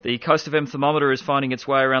The Coast FM thermometer is finding its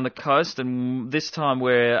way around the coast, and this time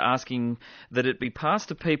we're asking that it be passed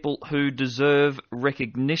to people who deserve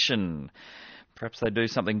recognition. Perhaps they do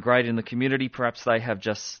something great in the community, perhaps they have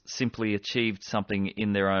just simply achieved something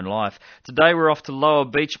in their own life. Today we're off to Lower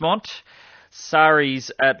Beachmont.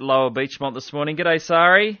 Sari's at Lower Beachmont this morning. G'day,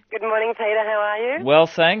 Sari. Good morning, Peter. How are you? Well,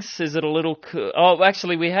 thanks. Is it a little... Oh,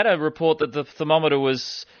 actually, we had a report that the thermometer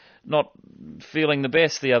was not feeling the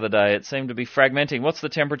best the other day. It seemed to be fragmenting. What's the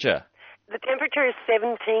temperature? The temperature is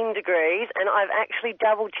 17 degrees, and I've actually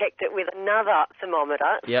double-checked it with another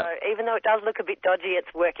thermometer. Yep. So even though it does look a bit dodgy,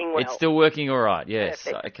 it's working well. It's still working all right, yes.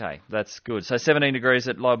 Perfect. Okay, that's good. So 17 degrees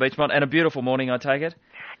at Lower Beachmont, and a beautiful morning, I take it?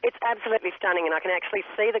 It's absolutely stunning, and I can actually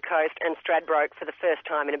see the coast and Stradbroke for the first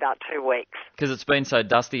time in about 2 weeks. Because it's been so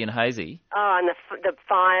dusty and hazy. Oh, and the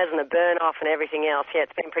fires and the burn-off and everything else. Yeah,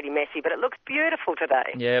 it's been pretty messy, but it looks beautiful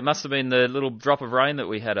today. Yeah, it must have been the little drop of rain that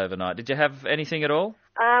we had overnight. Did you have anything at all?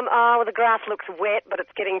 Well, the grass looks wet, but it's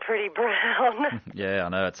getting pretty brown. Yeah, I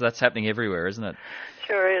know. That's happening everywhere, isn't it?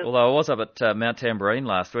 Sure is. Although I was up at Mount Tamborine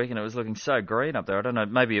last week and it was looking so green up there. I don't know,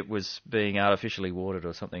 maybe it was being artificially watered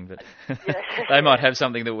or something, but they might have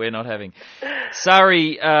something that we're not having.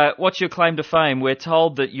 Sari, what's your claim to fame? We're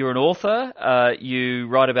told that you're an author, you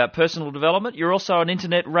write about personal development, you're also an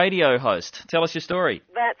internet radio host. Tell us your story.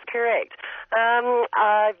 That's correct.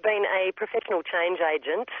 I've been a professional change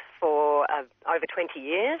agent for over 20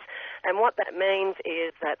 years, and what that means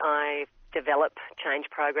is that I develop change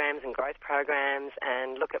programs and growth programs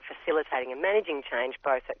and look at facilitating and managing change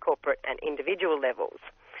both at corporate and individual levels.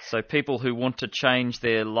 So people who want to change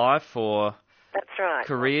their life or That's right.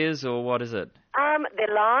 careers, or what is it?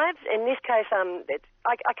 Their lives. In this case,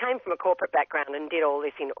 I came from a corporate background and did all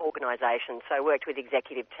this in organisations, so I worked with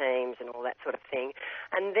executive teams and all that sort of thing.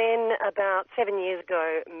 And then about 7 years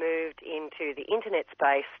ago, moved into the internet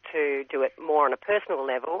space to do it more on a personal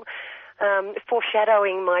level,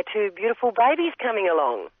 foreshadowing my 2 beautiful babies coming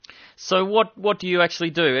along. So what do you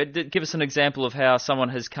actually do? Give us an example of how someone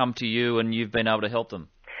has come to you and you've been able to help them.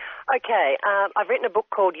 Okay, I've written a book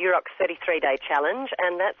called Uroc's 33-Day Challenge,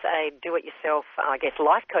 and that's a do-it-yourself,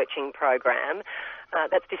 life coaching program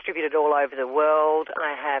that's distributed all over the world.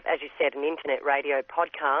 I have, as you said, an internet radio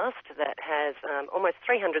podcast that has almost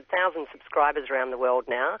 300,000 subscribers around the world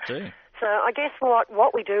now. Gee. So I guess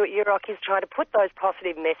what we do at Uroc is try to put those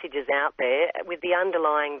positive messages out there with the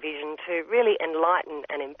underlying vision to really enlighten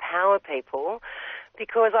and empower people,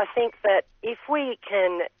 because I think that if we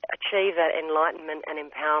can achieve that enlightenment and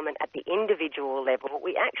empowerment at the individual level,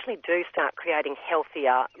 we actually do start creating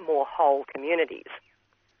healthier, more whole communities.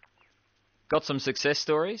 Got some success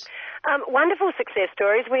stories? Wonderful success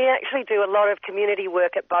stories. We actually do a lot of community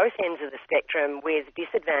work at both ends of the spectrum with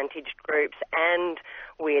disadvantaged groups and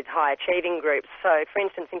with high-achieving groups. So, for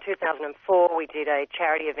instance, in 2004, we did a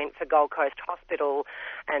charity event for Gold Coast Hospital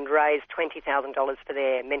and raised $20,000 for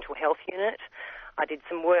their mental health unit. I did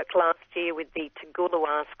some work last year with the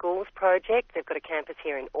Tagulawa Schools project. They've got a campus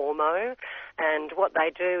here in Ormo, and what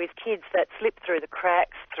they do is kids that slip through the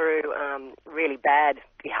cracks through really bad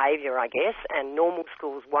behaviour, I guess, and normal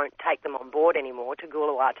schools won't take them on board anymore.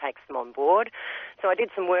 Tagulawa takes them on board. So I did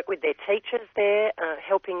some work with their teachers there,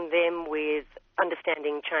 helping them with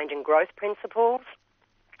understanding change and growth principles.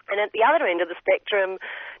 And at the other end of the spectrum,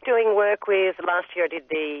 doing work with, last year I did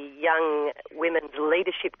the Young Women's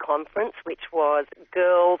Leadership Conference, which was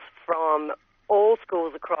girls from all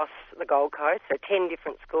schools across the Gold Coast, so 10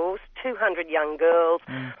 different schools, 200 young girls,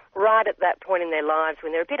 right at that point in their lives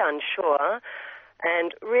when they're a bit unsure,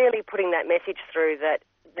 and really putting that message through that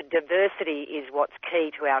the diversity is what's key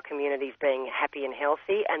to our communities being happy and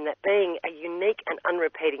healthy, and that being a unique and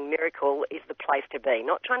unrepeating miracle is the place to be.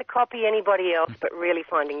 Not trying to copy anybody else, but really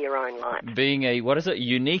finding your own light. Being a, what is it,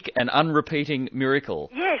 unique and unrepeating miracle.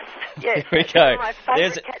 Yes, yes. Here we go. My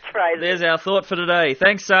favourite catchphrase. There's our thought for today.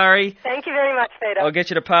 Thanks, Sari. Thank you very much, Peter. I'll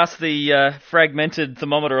get you to pass the fragmented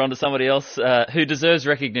thermometer on to somebody else who deserves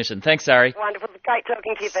recognition. Thanks, Sari. Wonderful. Great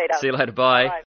talking to you, Peter. See you later. Bye. Bye.